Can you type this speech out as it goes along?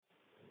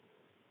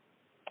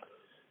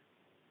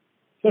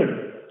So,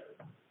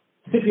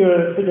 stick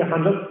your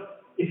hand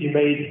up if you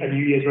made a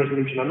New Year's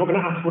resolution. I'm not going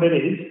to ask what it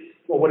is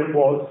or what it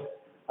was.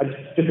 I'm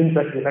just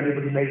interested if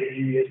anybody made a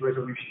New Year's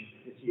resolution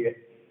this year.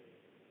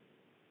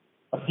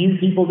 A few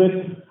people did,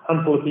 a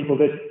handful of people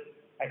did.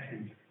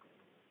 Excellent.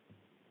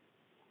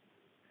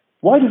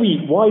 Why do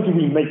we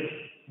make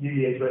New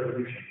Year's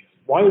resolutions?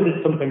 Why is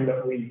it something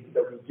that we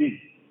do?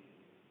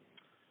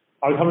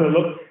 I was having a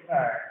look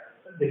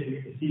this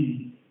week to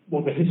see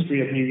what the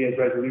history of New Year's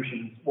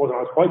resolutions was, and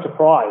I was quite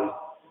surprised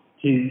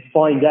to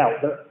find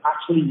out that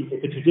actually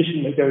it's a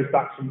tradition that goes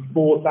back some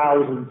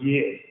 4,000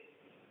 years.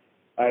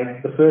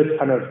 The first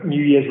kind of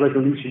New Year's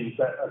resolutions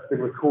that have been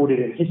recorded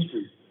in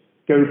history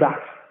go back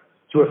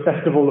to a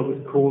festival that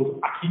was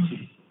called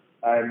Akitu,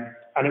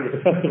 and it was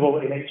a festival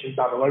in ancient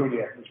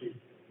Babylonia, which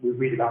we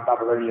read about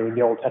Babylonia in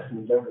the Old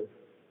Testament, don't we?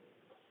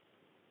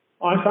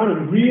 I found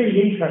it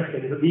really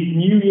interesting that these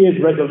New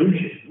Year's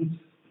resolutions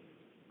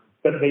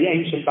that the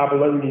ancient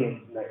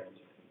Babylonians made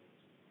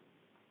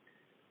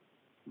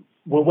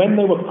were when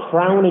they were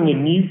crowning a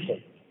new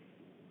king,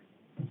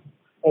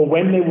 or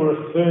when they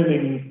were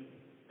affirming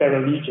their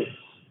allegiance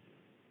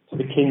to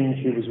the king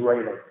who was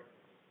reigning.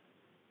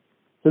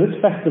 So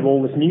this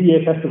festival, this New Year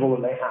festival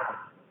that they had,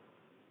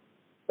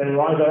 they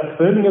were either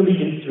affirming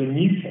allegiance to a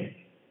new king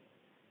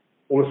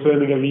or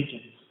affirming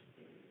allegiance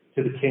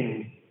to the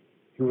king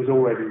who was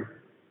already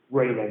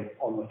reigning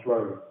on the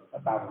throne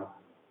of Babylon.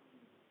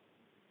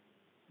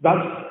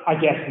 That's, I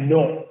guess,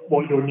 not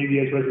what your New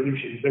Year's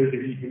resolutions, those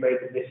of you who made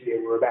them this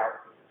year, were about.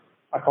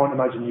 I can't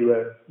imagine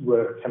you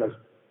were kind of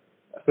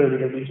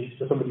affirming allegiance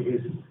to somebody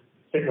who's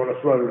sitting on a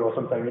throne or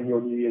something in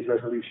your New Year's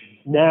resolution.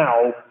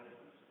 Now,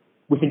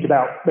 we think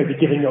about maybe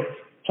giving up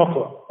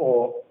chocolate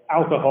or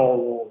alcohol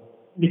or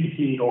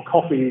nicotine or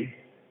coffee,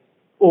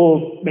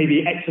 or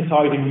maybe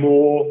exercising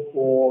more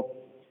or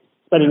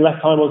spending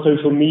less time on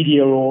social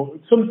media, or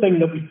something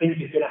that we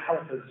think is going to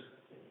help us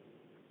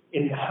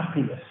in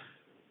happiness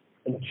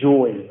and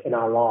joy in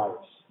our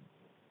lives.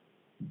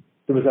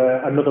 There was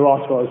another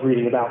article I was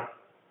reading about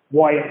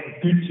why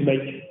it's good to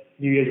make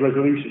New Year's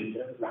resolutions,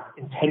 about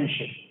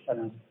intention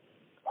and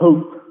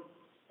hope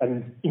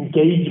and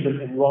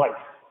engagement in life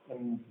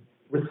and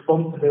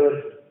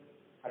responsibility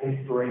and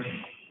inspiration.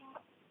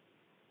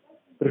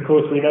 But of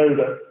course we know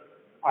that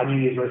our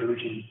New Year's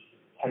resolutions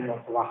tend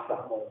not to last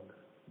that long.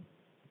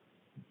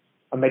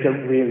 And they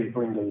don't really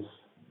bring us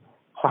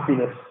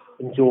happiness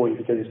and joy,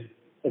 because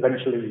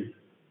eventually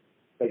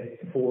they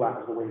fall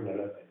out of the window,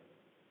 don't they?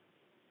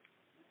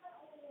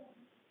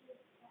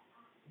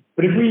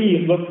 But if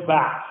we look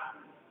back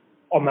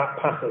on that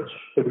passage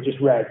that we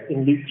just read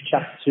in Luke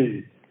chapter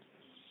 2,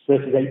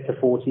 verses 8 to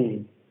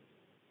 14,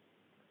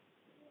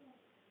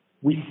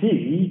 we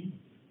see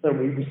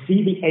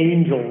the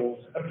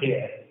angels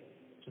appear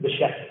to the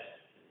shepherds,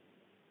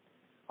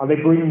 and they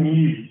bring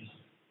news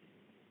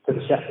to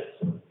the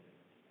shepherds.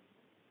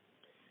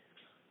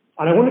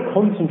 And I want to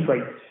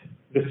concentrate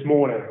this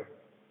morning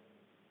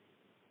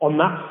on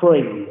that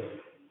phrase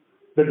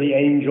that the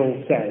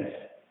angel says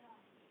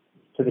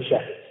to the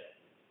shepherds.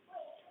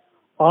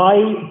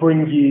 I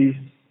bring you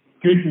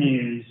good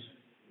news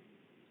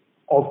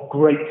of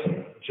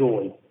great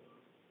joy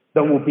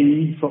that will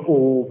be for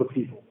all the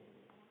people.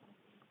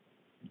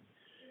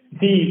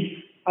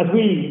 See, as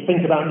we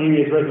think about New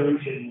Year's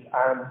resolutions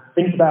and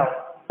think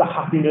about the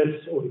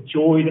happiness or the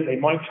joy that they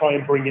might try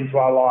and bring into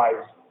our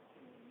lives,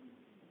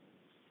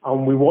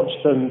 and we watch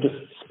them just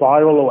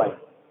spiral away,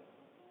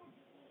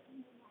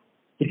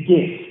 the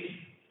gift,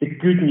 the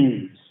good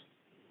news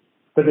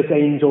that this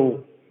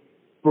angel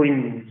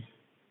brings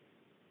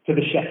to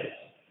the shepherds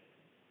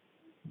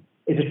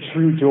is a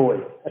true joy,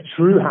 a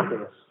true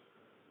happiness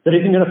that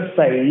isn't going to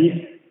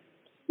fade,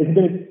 isn't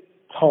going to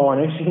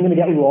tarnish, isn't going to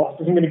get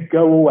lost, isn't going to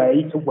go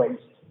away to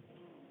waste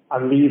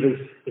and leave us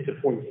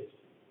disappointed.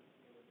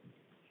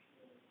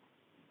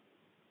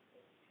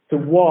 So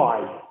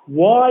why?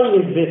 Why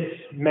is this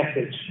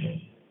message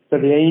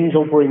that the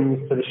angel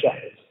brings to the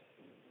shepherds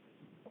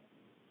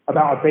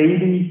about a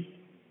baby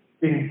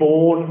being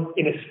born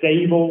in a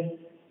stable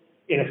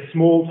in a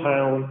small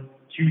town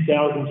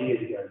 2,000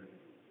 years ago?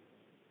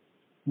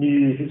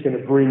 News that's going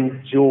to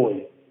bring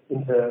joy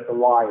into the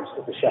lives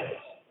of the shepherds.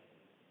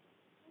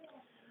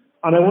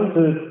 And I want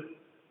to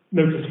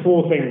notice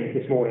 4 things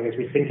this morning as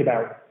we think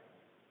about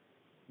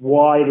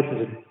why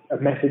this is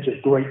a message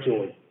of great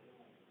joy.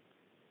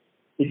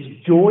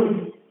 It's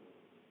joy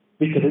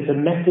because it's a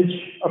message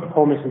of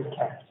promises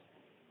kept.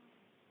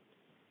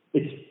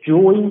 It's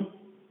joy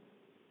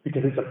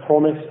because it's a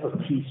promise of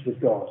peace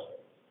with God.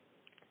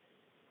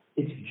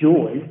 It's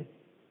joy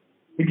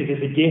because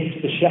it's a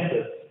gift the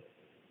shepherds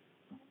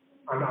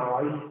and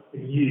I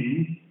and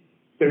you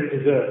don't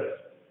deserve.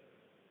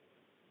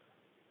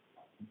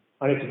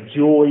 And it's a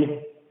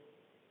joy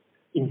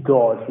in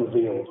God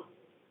revealed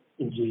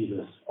in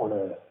Jesus on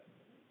earth.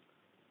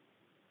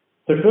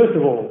 So first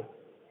of all,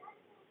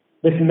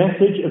 this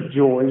message of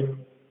joy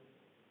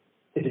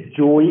is a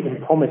joy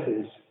in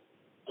promises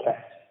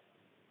kept.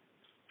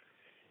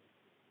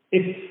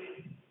 If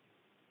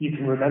you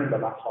can remember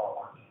that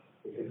part,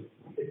 because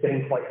it's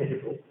getting quite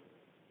difficult,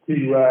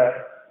 to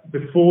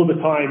before the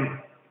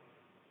time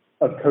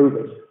of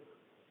COVID.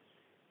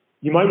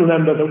 You might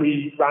remember that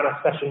we ran a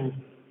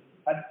session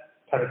at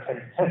kind of 10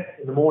 to 10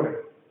 in the morning,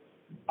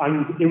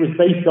 and it was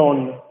based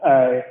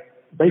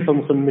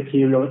on some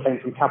material that came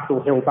from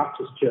Capitol Hill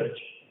Baptist Church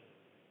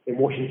in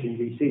Washington,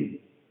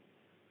 D.C.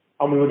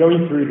 And we were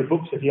going through the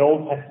books of the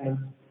Old Testament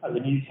and the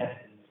New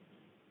Testament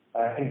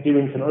and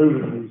doing some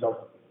overviews of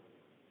them.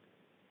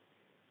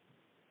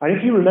 And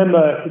if you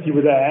remember, if you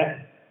were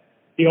there,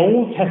 the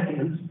Old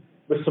Testament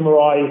was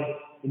summarized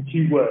in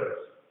 2 words: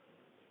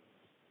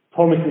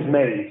 promises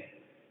made.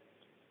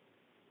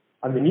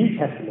 And the New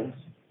Testament,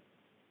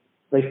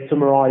 they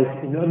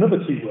summarized in another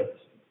 2 words: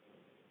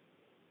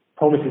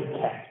 promises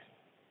kept.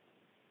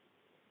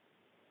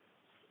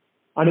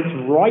 And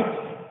it's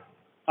right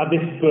at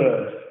this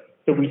birth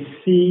that we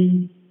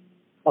see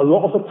a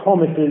lot of the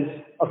promises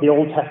of the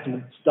Old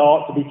Testament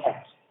start to be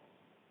kept.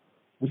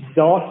 We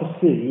start to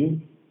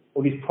see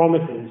all these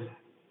promises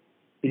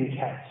being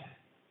kept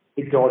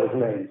that God has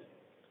made.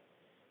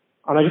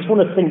 And I just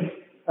want to think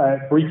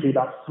briefly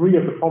about 3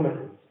 of the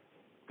promises,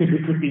 because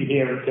we could be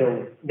here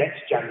until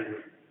next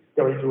January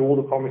going through all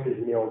the promises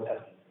in the Old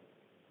Testament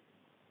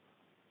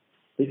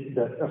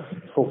that are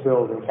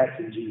fulfilled and kept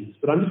in Jesus.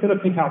 But I'm just going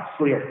to pick out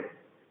 3 of them.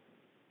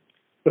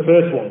 The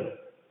first one,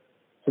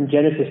 from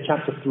Genesis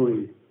chapter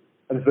 3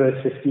 and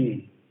verse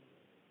 15.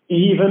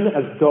 Even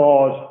as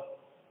God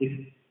is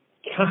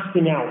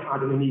casting out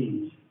Adam and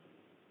Eve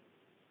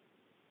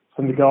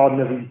from the Garden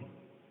of Eden,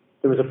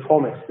 there is a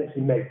promise that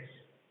he makes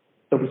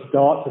that we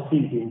start to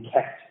see being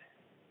kept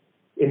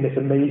in this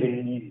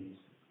amazing news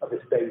of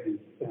this baby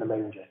in the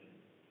manger.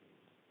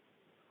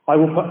 I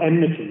will put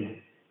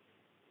enmity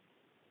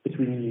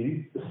between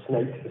you, the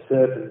snake, the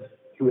serpent,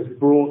 who has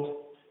brought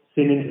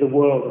sin into the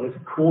world and is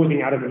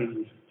causing Adam and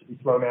Eve to be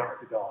thrown out of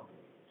the garden.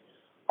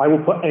 I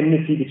will put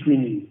enmity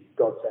between you,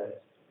 God says,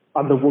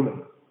 and the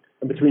woman,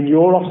 and between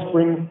your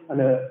offspring and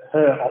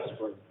her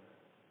offspring.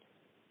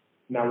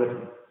 Now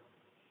listen.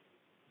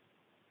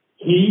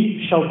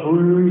 He shall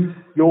bruise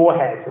your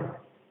head,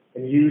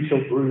 and you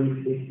shall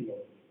bruise his heel.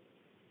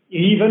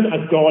 Even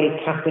as God is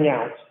casting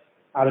out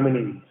Adam and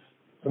Eve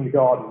from the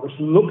garden, which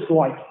looks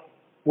like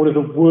one of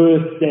the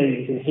worst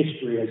days in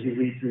history as you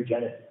read through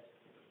Genesis,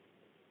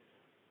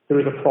 there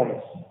is a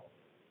promise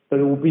that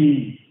there will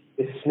be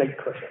this snake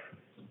crusher,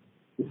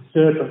 this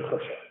serpent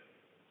crusher,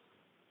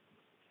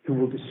 who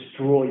will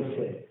destroy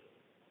sin,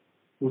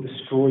 will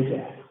destroy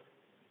death.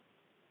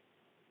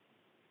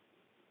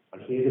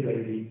 And here's a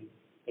baby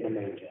in a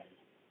manger.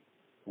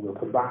 And we'll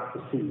come back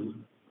to see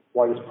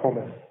why this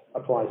promise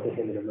applies to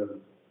him in a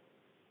moment.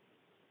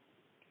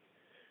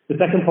 The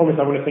second promise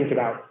I want to think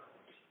about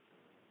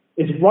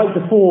is right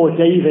before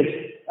David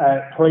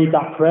prayed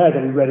that prayer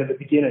that we read at the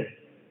beginning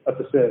of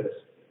the service,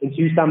 in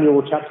 2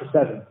 Samuel chapter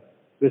 7,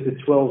 verses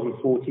 12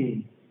 and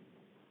 14.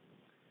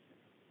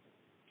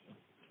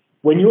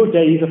 When your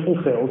days are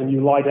fulfilled and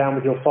you lie down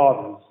with your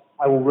fathers,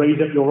 I will raise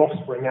up your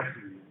offspring after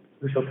you,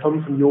 who shall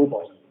come from your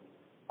body,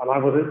 and I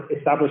will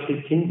establish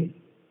his kingdom.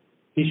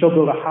 He shall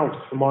build a house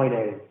for my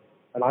name,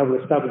 and I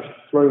will establish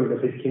the throne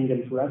of his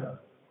kingdom forever.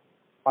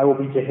 I will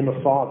be to him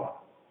a father,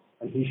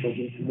 and he shall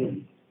be to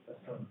me a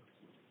son.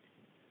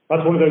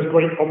 That's one of those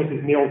great promises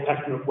in the Old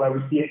Testament where we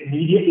see it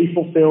immediately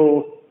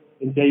fulfilled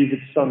in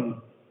David's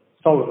son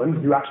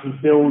Solomon, who actually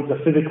builds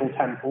a physical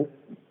temple,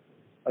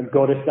 and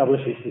God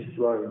establishes his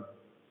throne.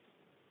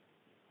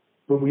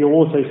 But we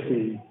also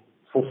see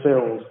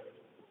fulfilled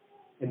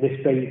in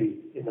this baby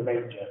in the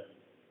manger,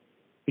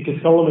 because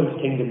Solomon's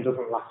kingdom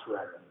doesn't last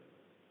forever.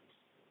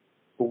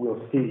 But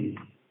we'll see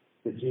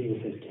that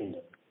Jesus'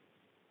 kingdom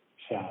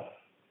shall.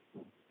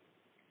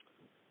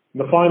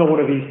 And the final one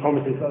of these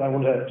promises that I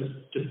want to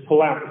just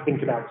pull out and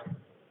think about,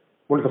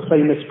 one of the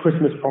famous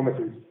Christmas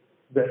promises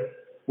that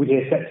we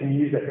hear set to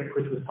music at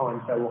Christmas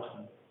time so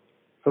often,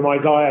 from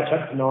Isaiah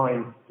chapter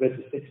 9,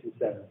 verses 6 and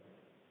 7.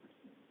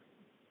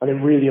 And it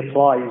really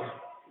applies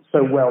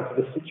so well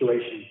to this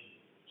situation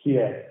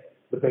here,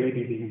 the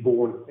baby being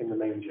born in the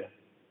manger,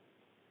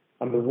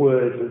 and the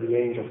words that the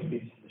angel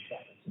speaks to the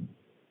shepherds.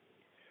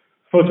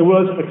 For to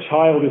us a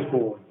child is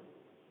born,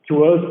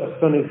 to us a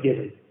son is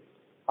given,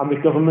 and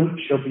the government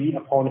shall be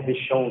upon his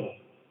shoulder,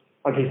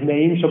 and his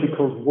name shall be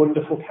called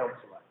Wonderful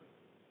Counselor,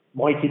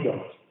 Mighty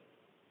God,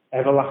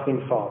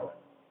 Everlasting Father,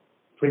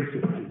 Prince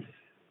of Peace.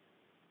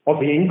 Of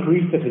the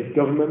increase of his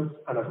government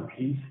and of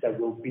peace there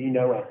will be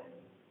no end.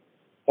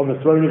 On the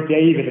throne of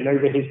David and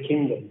over his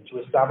kingdom, to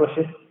establish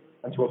it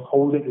and to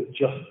uphold it with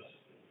justice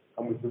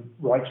and with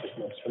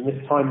righteousness from this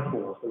time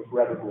forth and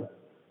forevermore.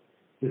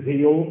 The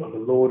zeal of the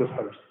Lord of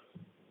hosts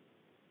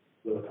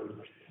will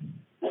accomplish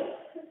this.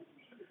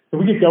 So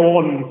we could go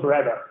on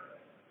forever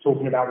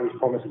talking about these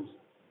promises.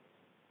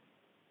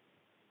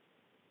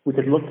 We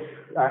could look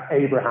at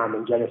Abraham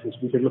in Genesis.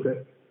 We could look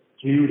at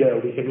Judah.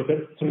 We could look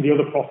at some of the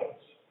other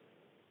prophets.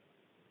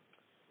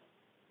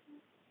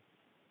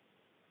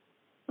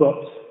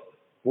 But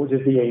what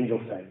does the angel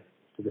say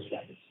to the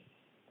shepherds?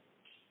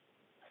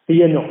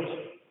 Fear not,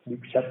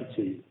 Luke chapter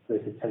 2,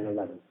 verses 10 and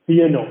 11.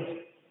 Fear not,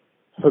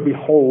 for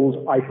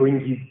behold, I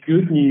bring you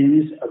good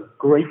news of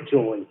great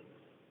joy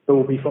that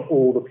will be for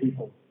all the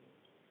people.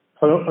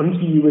 For unto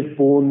you is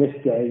born this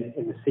day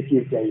in the city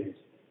of David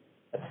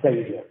a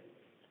Saviour,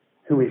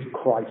 who is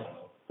Christ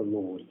the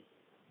Lord.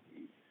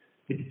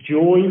 The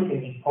joy in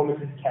these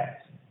promises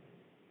kept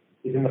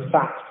is in the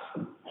fact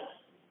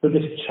that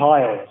this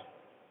child,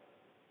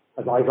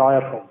 as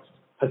Isaiah promised,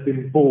 has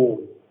been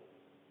born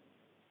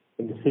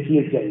in the city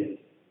of David,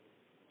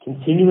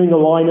 continuing the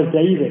line of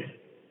David,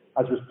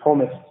 as was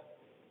promised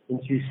in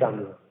 2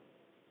 Samuel.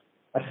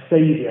 A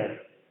Saviour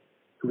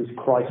who is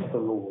Christ the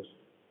Lord.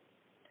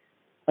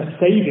 A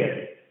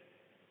Saviour.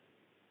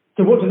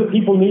 So what do the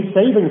people need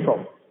saving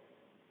from?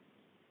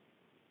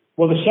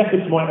 Well, the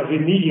shepherds might have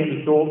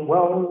immediately thought,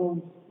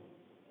 well,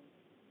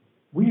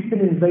 we've been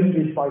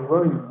invaded by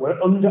Rome.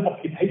 We're under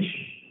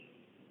occupation.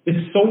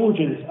 There's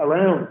soldiers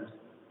around.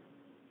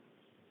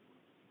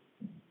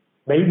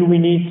 Maybe we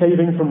need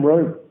saving from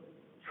Rome,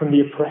 from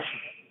the oppression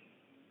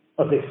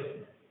of this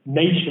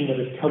nation that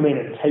has come in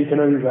and taken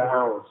over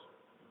ours.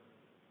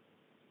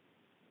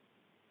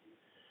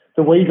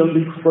 The way that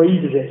Luke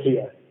phrases it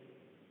here,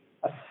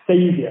 a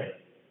Saviour,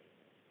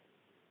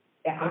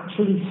 it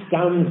actually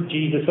stands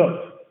Jesus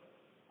up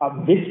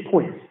at this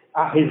point,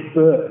 at his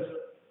birth,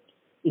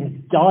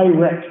 in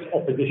direct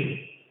opposition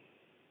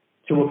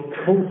to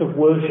a cult of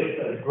worship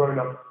that has grown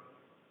up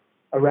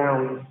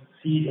around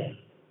Caesar.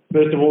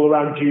 First of all,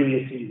 around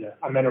Julius Caesar,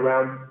 and then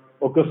around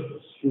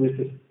Augustus, who was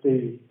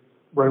the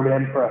Roman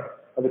emperor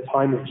at the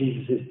time of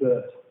Jesus'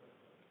 birth.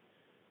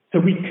 So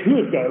we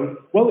could go,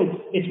 well,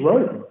 it's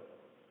Rome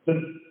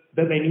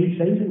that they need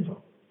saving from.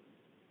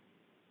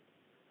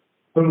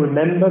 But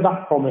remember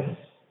that promise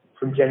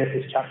from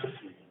Genesis chapter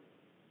 3.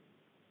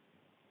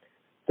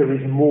 There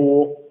is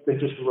more than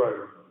just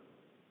Rome.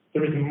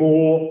 There is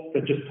more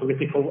than just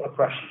political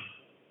oppression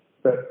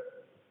that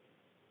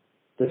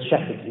the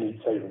shepherds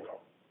need saving from,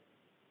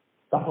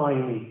 that I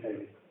need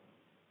saving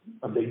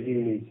from, and that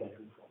you need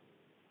saving from.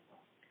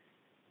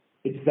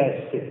 It's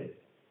their sin.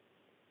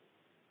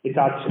 It's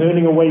our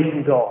turning away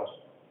from God.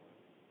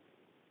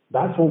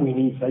 That's what we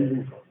need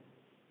saving from.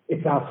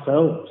 It's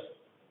ourselves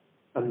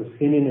and the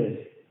sin in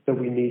us that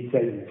we need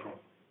saving from.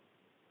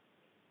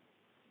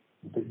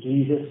 But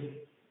Jesus,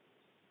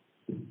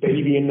 the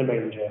baby in the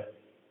manger,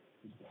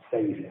 is the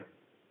Saviour.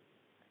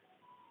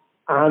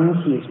 And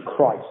he is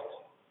Christ,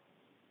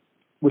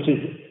 which is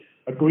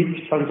a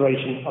Greek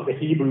translation of the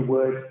Hebrew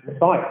word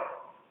Messiah,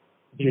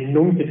 the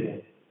anointed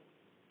one,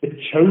 the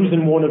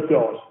chosen one of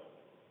God.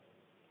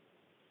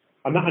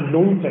 And that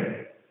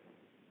anointing,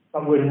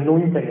 that word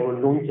anointing or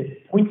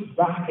anointed, points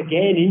back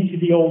again into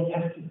the Old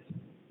Testament.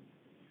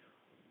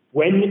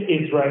 When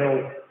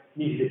Israel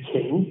needed a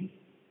king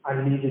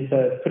and needed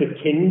to put a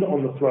king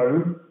on the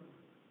throne,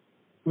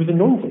 he was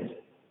anointed.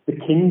 The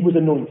king was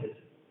anointed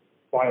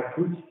by a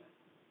priest.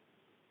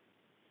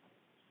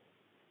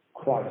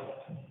 Christ,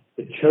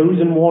 the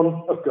chosen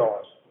one of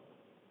God,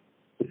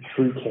 the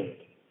true king,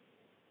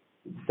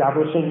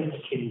 establishing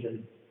a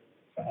kingdom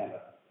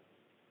forever.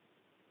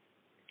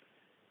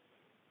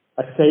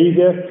 A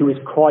Saviour who is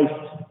Christ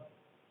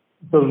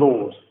the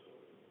Lord.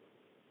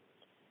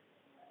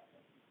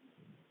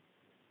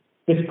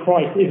 This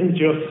Christ isn't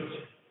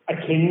just a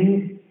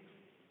king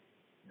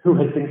who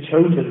has been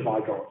chosen by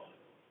God.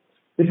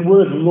 This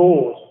word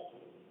Lord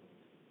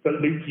that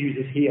Luke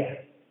uses here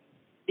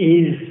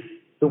is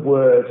the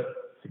word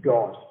to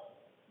God.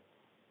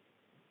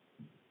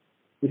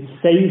 This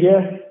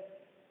Saviour,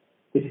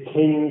 this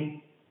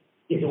King,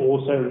 is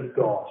also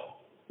God.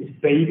 This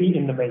baby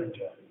in the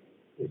manger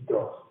is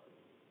God.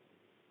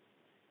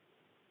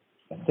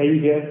 A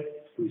Saviour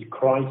who is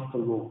Christ the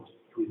Lord,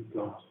 who is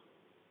God.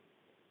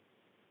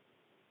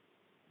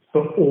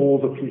 For all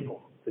the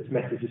people. This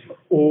message is for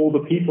all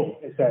the people,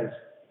 it says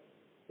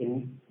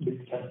in Luke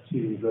chapter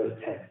 2, verse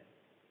 10.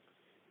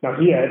 Now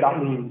here,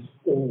 that means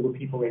all the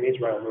people in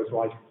Israel, most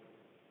likely.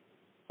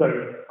 So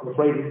I'm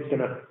afraid it's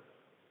going to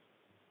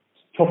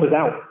chop us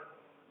out,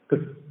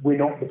 because we're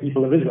not the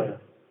people of Israel.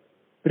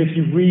 But if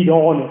you read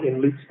on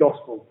in Luke's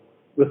Gospel,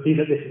 you'll see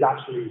that this is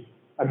actually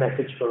a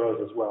message for us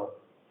as well.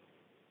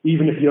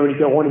 Even if you only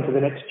go on into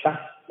the next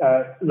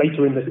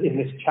later in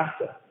this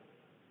chapter,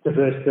 to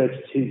verse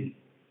 32,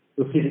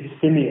 you'll see that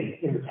Simeon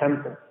in the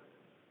temple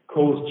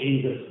calls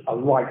Jesus a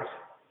light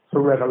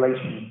for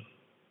revelation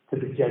to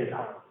the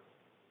Gentiles,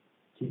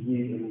 to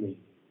you and me,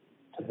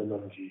 to the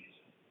non-Jews.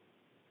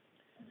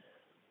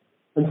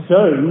 And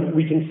so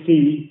we can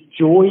see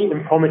joy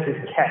in promises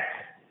kept,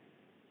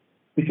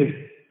 because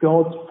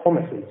God's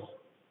promises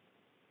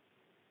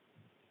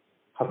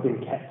have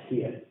been kept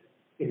here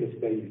in this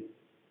baby.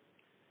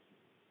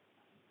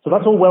 So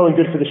that's all well and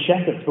good for the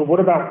shepherds, but what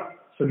about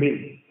for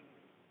me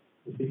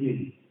and for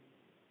you?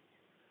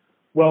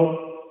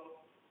 Well,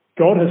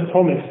 God has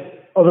promised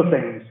other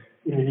things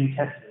in the New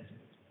Testament.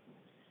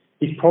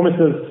 He's promised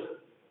us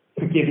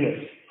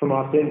forgiveness from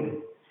our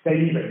sins,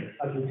 saving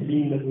as the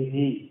team that we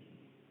need.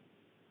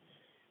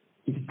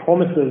 He's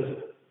promised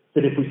us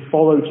that if we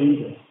follow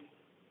Jesus,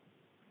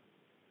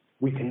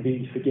 we can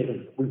be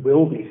forgiven. We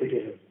will be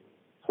forgiven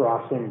for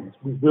our sins.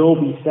 We will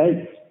be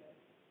saved.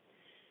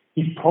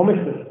 He's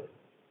promised us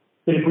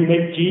that if we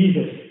make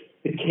Jesus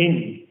the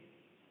King,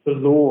 the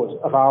Lord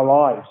of our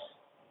lives,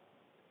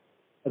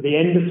 at the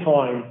end of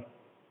time,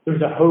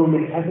 there's a home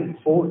in heaven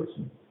for us,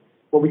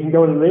 where we can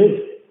go and live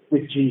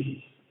with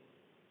Jesus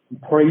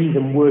and praise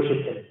and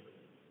worship him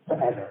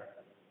forever.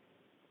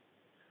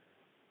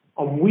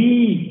 And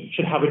we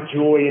should have a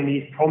joy in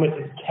these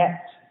promises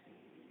kept,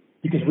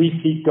 because we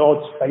see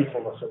God's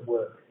faithfulness at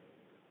work.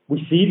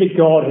 We see that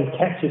God has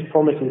kept his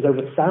promises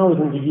over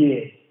thousands of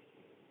years.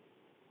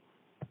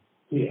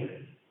 Here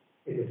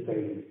in his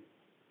baby.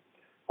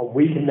 And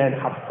we can then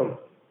have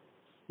hope.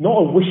 Not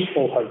a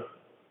wishful hope,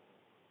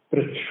 but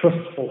a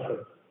trustful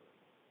hope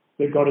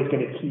that God is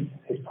going to keep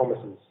his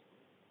promises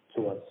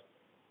to us.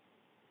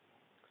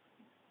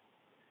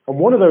 And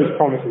one of those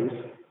promises,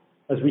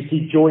 as we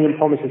see joy in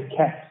promises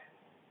kept,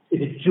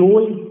 is a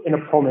joy in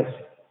a promise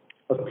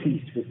of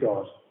peace with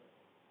God.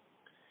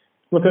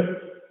 Look at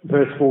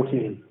verse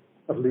 14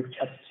 of Luke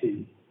chapter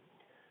 2.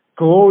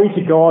 Glory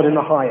to God in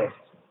the highest,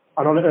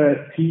 and on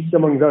earth peace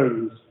among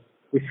those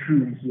with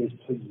whom he is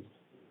pleased.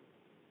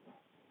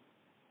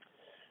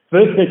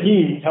 Verse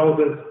 13 tells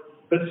us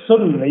that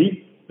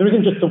suddenly there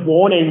isn't just the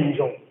one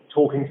angel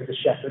talking to the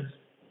shepherds.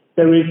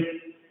 There is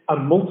a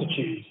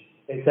multitude,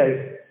 it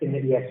says in the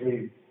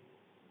ESV.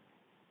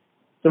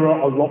 There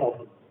are a lot of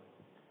them.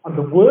 And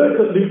the word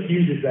that Luke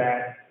uses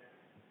there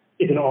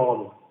is an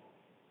army,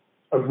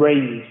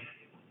 arrayed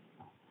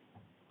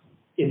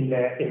in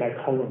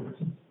their columns.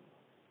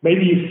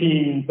 Maybe you've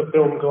seen the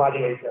film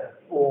Gladiator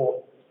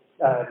or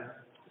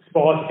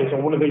Spartacus,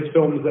 or one of those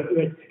films that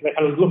they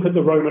kind of look at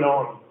the Roman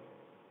army.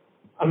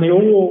 And they're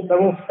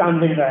all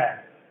standing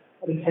there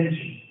at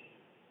attention,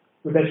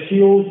 with their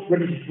shields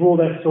ready to draw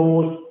their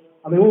swords,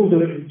 and they all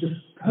do it in just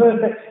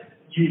perfect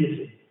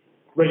unity,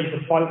 ready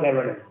to fight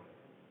their enemy.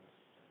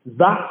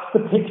 That's the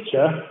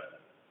picture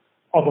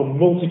of a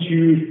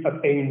multitude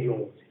of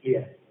angels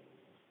here.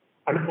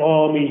 An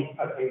army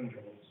of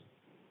angels.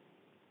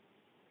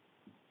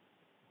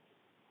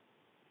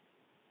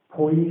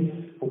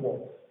 Poised for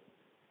what?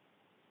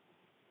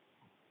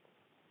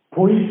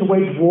 Poised to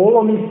wage war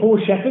on these poor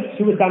shepherds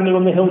who are standing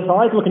on the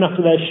hillside looking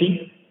after their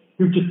sheep,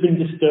 who've just been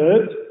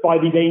disturbed by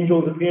these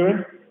angels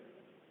appearing?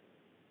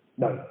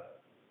 No.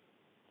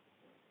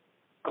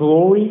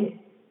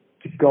 Glory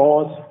to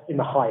God in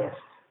the highest,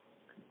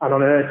 and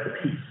on earth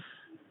peace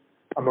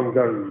among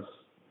those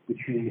with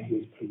whom he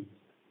is pleased.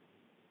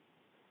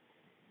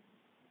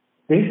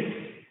 This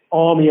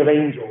army of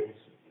angels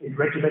is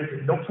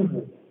regimented not for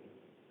war,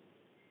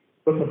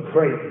 but for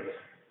praise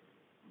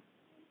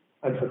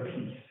and for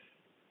peace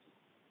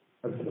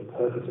and for the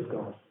purpose of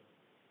God.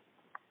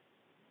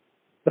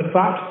 The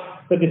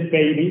fact that this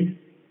baby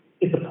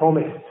is the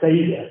promised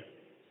Saviour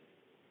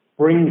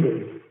brings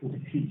us into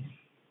peace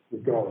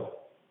with God.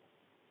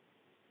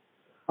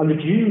 And the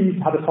Jews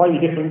had a slightly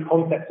different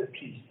concept of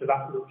peace to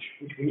that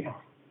which we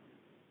have.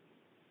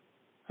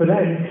 For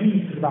them,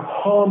 peace is about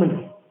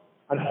harmony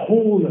and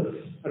wholeness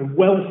and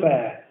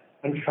welfare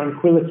and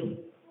tranquility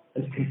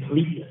and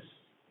completeness,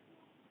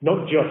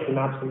 not just an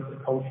absence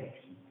of conflict.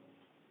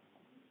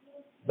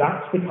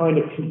 That's the kind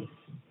of peace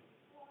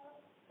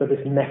that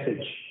this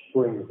message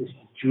brings, this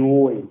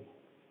joy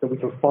that we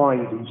can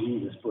find in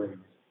Jesus brings.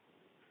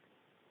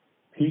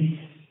 Peace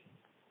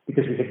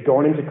because we have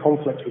gone into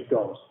conflict with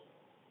God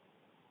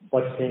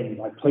by sin,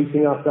 by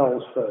placing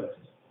ourselves first.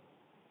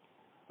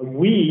 And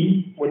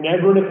we were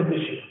never in a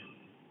position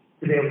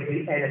to be able to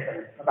do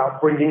anything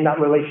about bringing that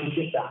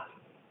relationship back,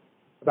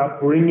 about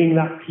bringing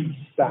that peace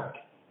back.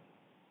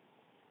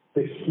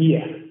 But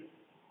here,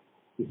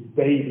 this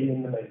baby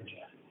in the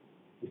manger,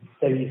 this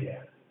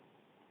Saviour,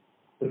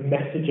 the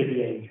message of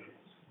the angels.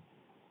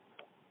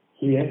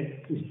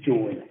 Here is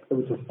joy that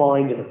we can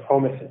find in a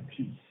promise of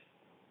peace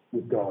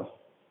with God.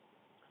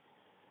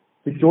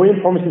 The joy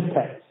and promise is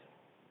kept.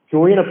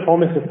 Joy and a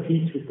promise of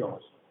peace with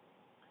God.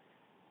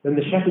 Then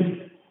the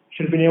shepherds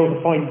should have been able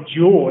to find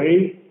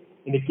joy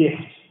in a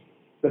gift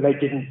that they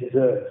didn't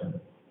deserve.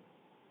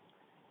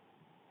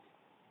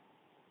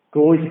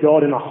 Glory to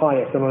God in the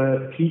highest, and on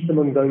earth peace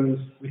among those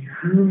with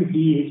whom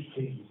he is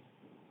pleased.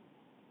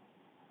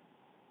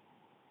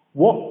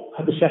 What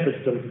had the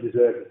shepherds done to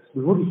deserve it?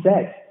 We've already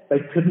said they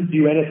couldn't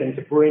do anything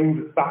to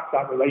bring back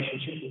that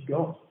relationship with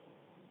God.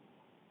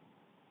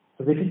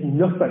 So they did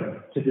nothing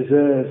to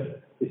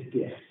deserve this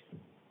gift.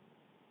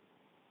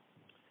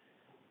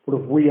 What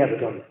have we ever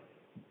done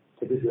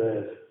to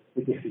deserve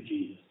the gift of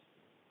Jesus?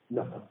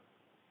 Nothing.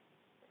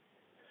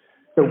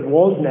 There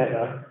was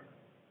never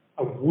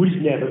and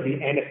would never be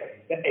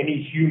anything that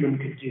any human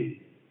could do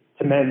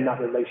to mend that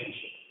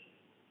relationship.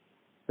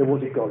 Then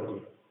what did God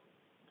do?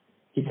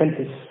 He sent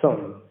his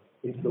Son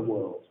into the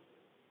world.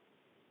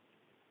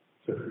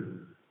 For who?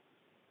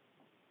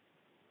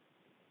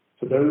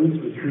 For those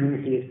with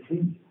whom he is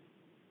pleased.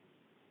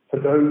 For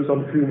those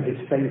on whom his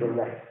favour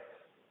rests,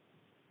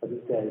 as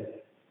it says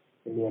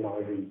in the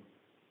NIV.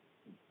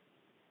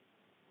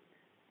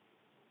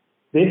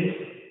 This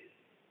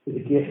is a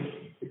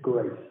gift of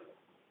grace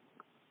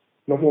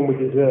Not one we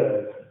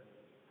deserve,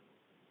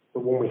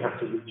 but one we have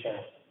to reach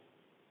out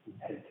and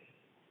take.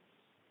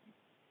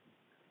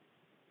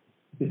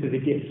 This is a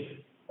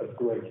gift of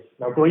grace.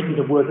 Now, grace is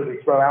a word that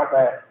we throw out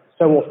there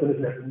so often,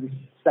 isn't it? And we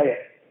say it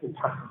in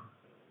passing.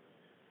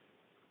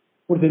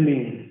 What does it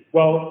mean?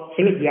 Well,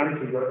 Philip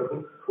Yancey wrote a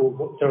book called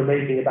What's So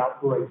Amazing About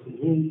Grace,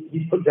 and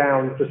he's put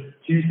down just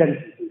 2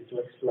 sentences to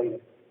explain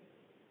it.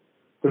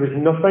 There is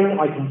nothing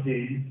I can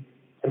do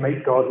to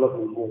make God love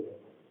me more,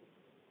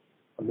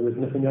 and there is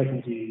nothing I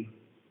can do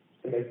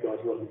to make God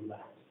love me less.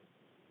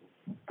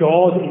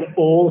 God, in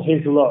all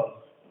his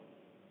love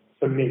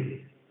for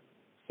me,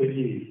 for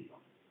you,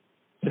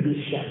 to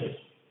be shepherd,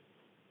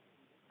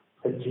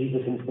 sent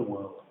Jesus into the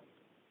world.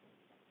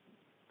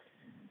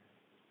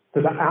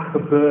 So that at the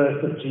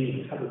birth of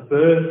Jesus, at the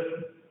birth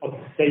of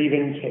the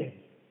saving King,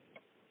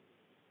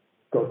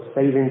 God's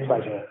saving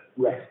pleasure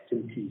rests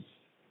in peace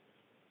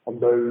on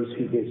those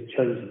who he has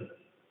chosen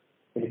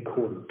in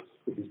accordance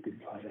with his good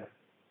pleasure.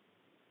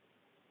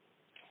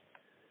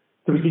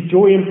 So we see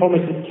joy in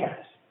promises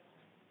kept,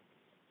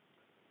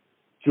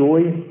 joy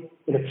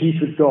in a peace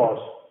with God,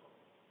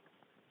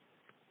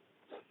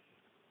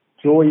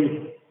 joy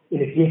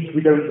in a gift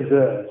we don't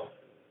deserve,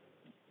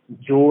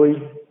 joy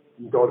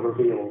in God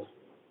revealed.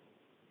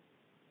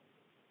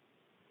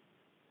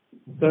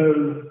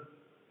 Though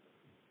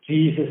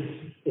Jesus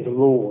is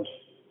Lord,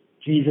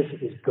 Jesus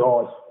is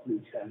God,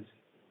 Luke says.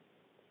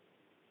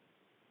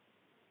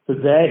 So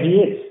there he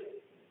is,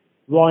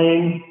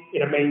 lying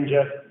in a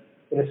manger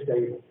in a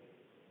stable.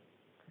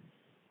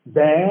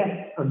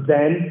 There and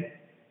then,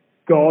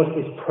 God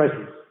is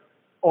present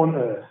on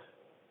earth.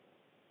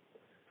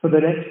 For the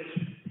next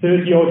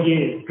 30-odd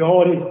years,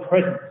 God is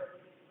present,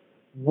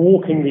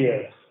 walking the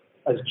earth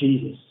as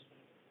Jesus.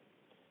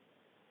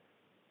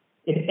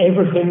 In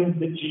everything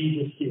that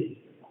Jesus did,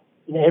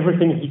 in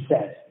everything he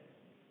said,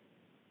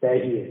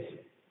 there he is,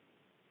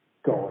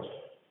 God.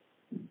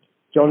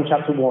 John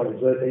chapter 1,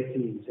 verse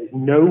 18 says,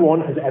 no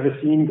one has ever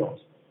seen God.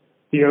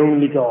 The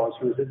only God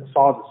who is at the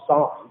Father's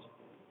side,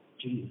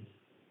 Jesus,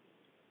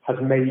 has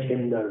made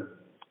him known.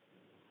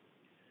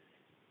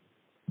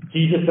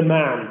 Jesus the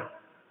man,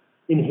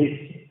 in his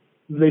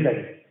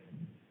living,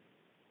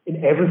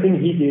 in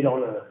everything he did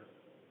on earth,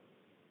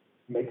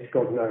 makes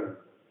God known.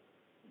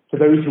 To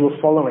those who were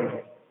following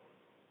him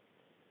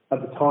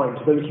at the time,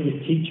 to those he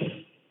was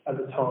teaching at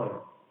the time.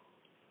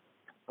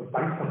 And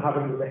thanks for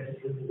having the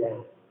message written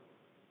down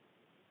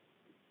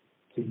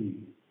to you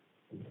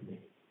and to me.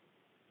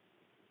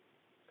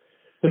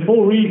 The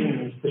 4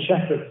 reasons the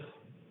shepherds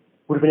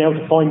would have been able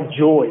to find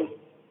joy,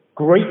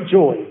 great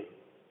joy,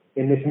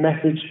 in this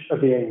message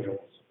of the angels.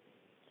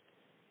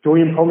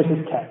 Joy in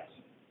promises kept.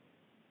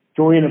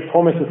 Joy in a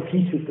promise of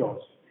peace with God.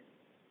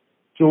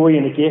 Joy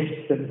in a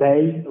gift that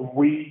they and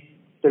we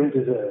don't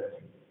deserve.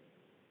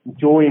 And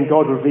joy in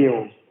God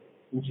revealed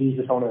in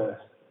Jesus on earth.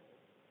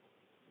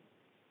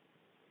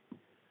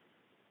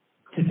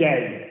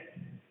 Today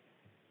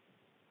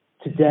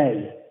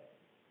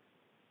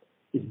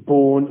is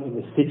born in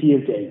the city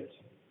of David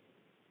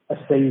a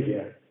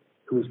Saviour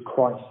who is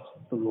Christ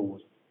the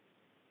Lord.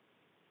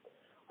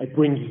 I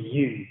bring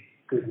you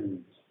good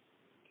news.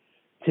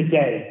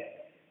 Today,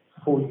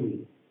 for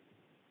you.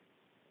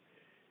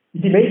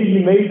 You see, maybe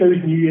you made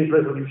those New Year's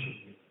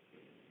resolutions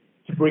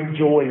to bring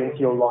joy into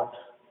your life,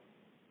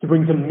 to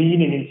bring some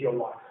meaning into your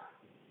life.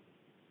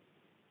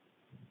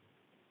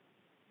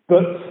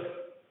 But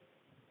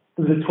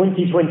there was a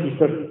 2020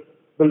 study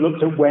that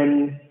looked at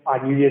when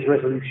our New Year's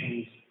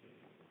resolutions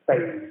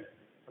fade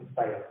and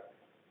fail.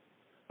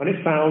 And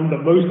it found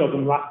that most of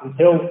them last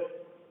until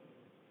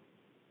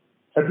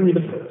February the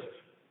 1st.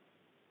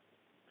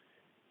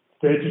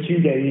 32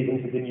 days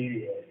into the new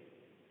year,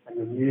 and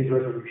your New Year's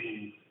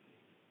resolutions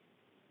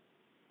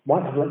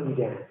might have let you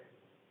down.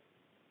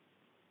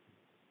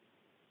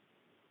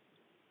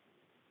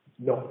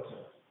 Not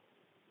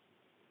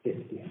this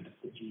gift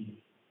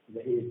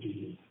that is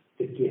Jesus,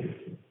 the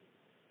gift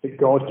that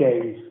God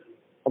gave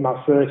on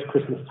that first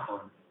Christmas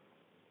time.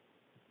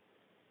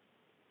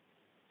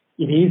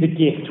 It is a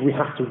gift we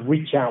have to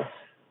reach out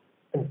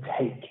and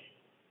take.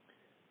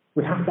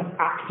 We have to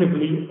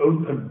actively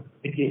open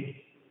the gift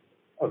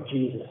of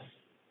Jesus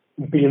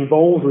and be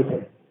involved with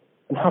him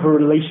and have a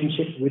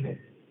relationship with him.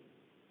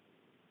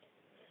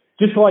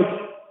 Just like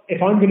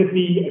if I'm going to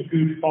be a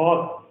good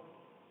father,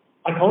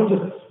 I can't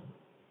just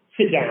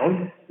sit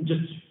down and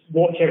just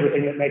watch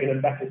everything that Megan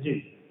and Becca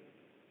do.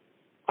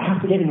 I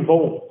have to get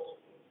involved.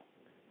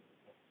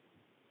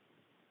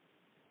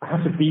 I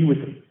have to be with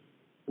them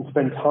and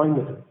spend time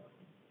with them.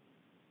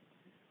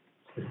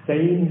 It's the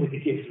same with the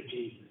gift of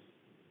Jesus.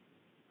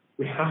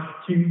 We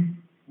have to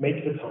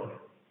make the time.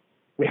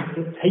 We have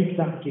to take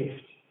that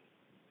gift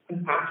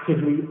and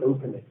actively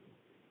open it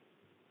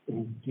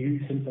and do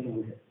something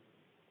with it.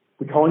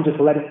 We can't just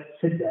let it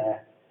sit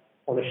there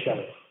on a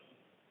shelf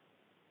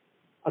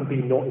and be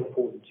not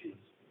important to us.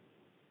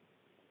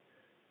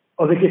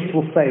 Other gifts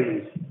will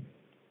fade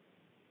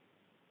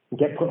and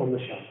get put on the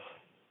shelf.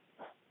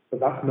 But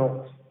that's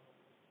not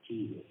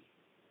Jesus.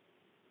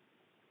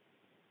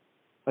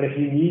 And if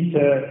you need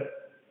to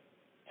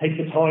take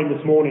the time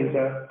this morning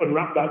to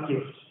unwrap that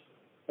gift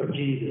of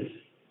Jesus.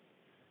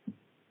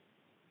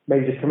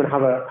 Maybe just come and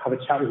have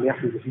a chat with me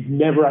afterwards. If you've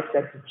never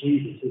accepted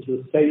Jesus as your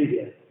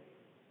Saviour,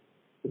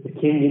 as the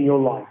King in your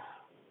life,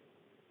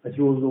 as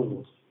your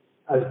Lord,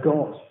 as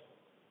God,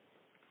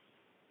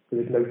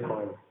 there is no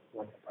time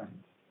like the present.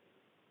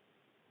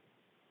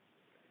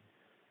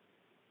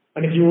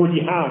 And if you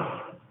already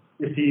have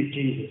received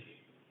Jesus,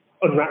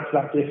 unwrapped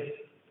that gift,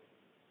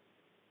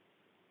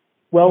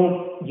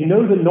 well, you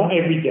know that not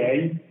every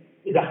day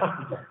is a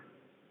happy day.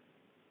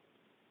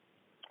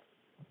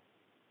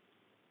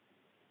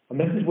 And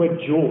this is where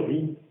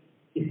joy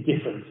is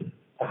different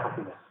to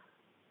happiness.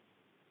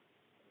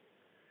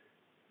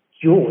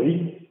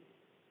 Joy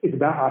is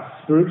about our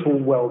spiritual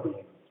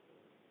well-being,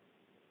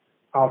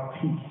 our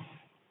peace,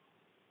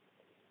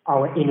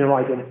 our inner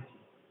identity.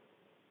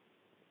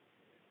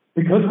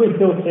 Because we're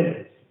still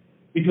sinners,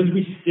 because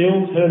we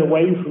still turn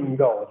away from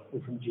God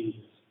and from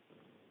Jesus,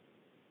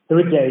 there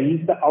are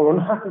days that are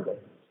unhappy days,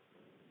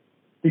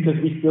 because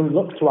we still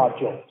look to our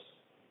jobs,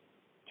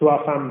 to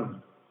our family,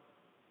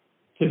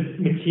 to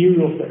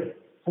material things,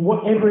 for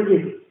whatever it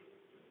is,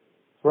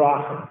 for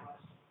our happiness.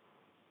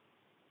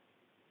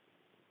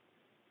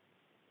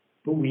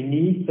 But we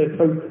need to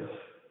focus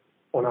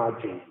on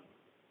our joy,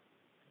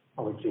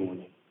 our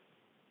joy.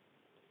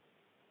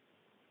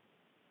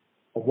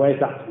 And where's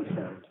that to be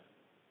found?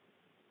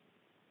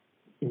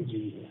 In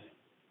Jesus.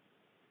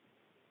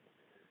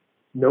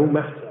 No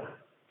matter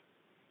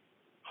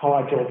how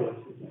our job lets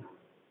us down,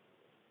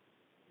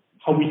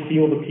 how we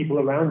feel the people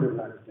around us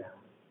let us down,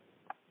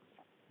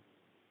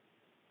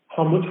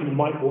 how much we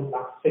might want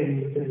that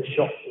thing that's in the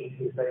shop that we've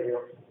been saving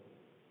up for.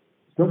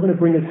 It's not going to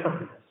bring us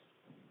happiness,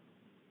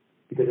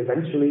 because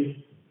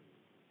eventually,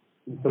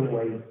 in some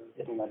way,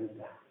 it'll let us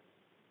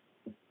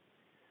down.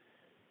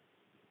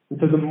 And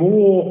so the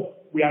more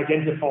we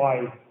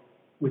identify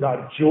with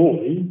our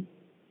joy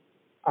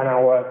and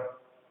our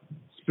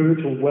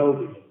spiritual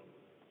well-being,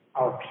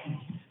 our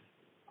peace,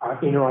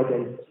 our inner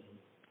identity,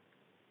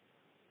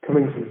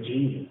 coming from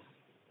Jesus,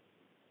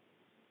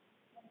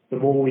 the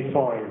more we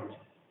find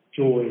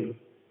joy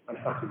and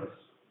happiness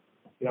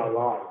in our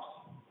lives,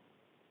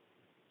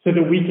 so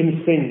that we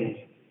can sing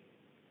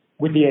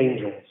with the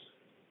angels,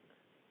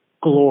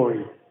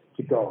 glory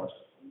to God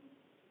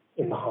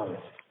in the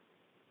highest.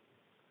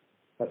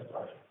 Let's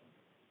pray.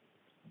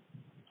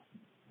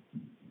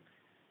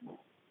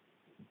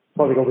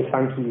 Father God, we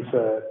thank you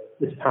for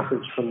this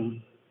passage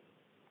from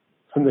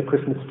the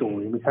Christmas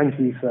story. We thank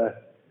you for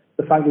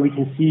the fact that we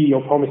can see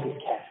your promises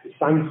kept. We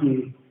thank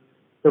you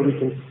that we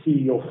can see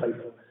your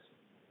faithfulness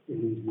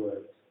in these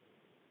words.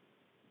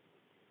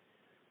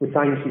 We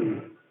thank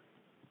you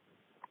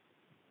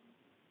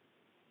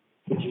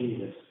for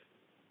Jesus,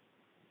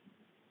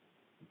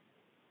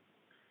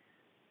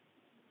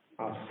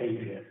 our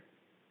Saviour,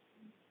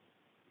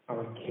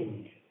 our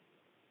King,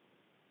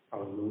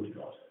 our Lord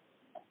God.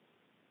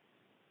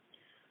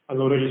 And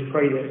Lord, I just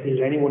pray that if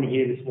there's anyone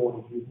here this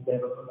morning who's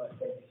never put their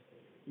faith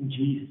in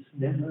Jesus,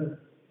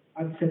 never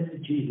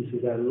accepted Jesus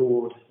as their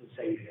Lord and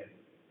Saviour,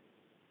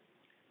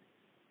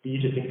 that you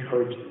just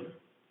encourage them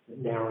that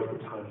now is the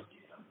time to do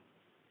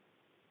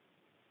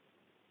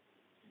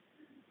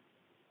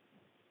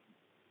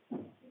that.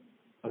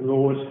 And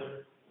Lord,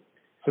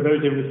 for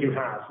those of us who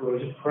have,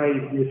 Lord, I just pray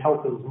that you would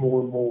help us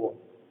more and more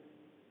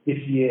this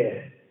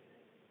year,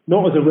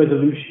 not as a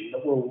resolution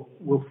that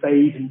will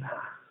fade and pass,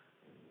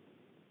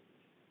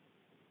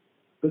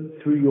 but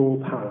through your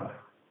power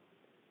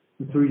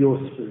and through your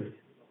Spirit,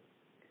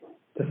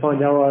 to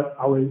find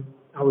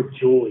our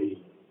joy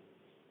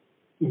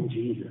in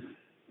Jesus,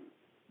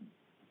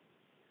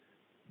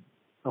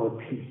 our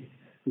peace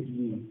with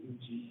you in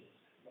Jesus,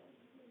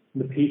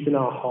 and the peace in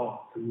our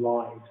hearts and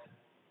lives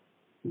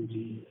in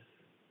Jesus,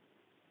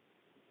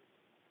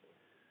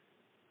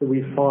 that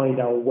we find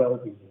our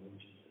well-being in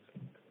Jesus,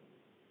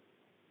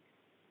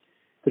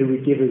 that it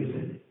would give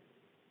us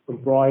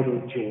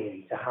unbridled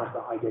joy to have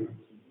that identity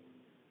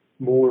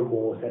more and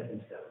more set in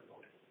stone.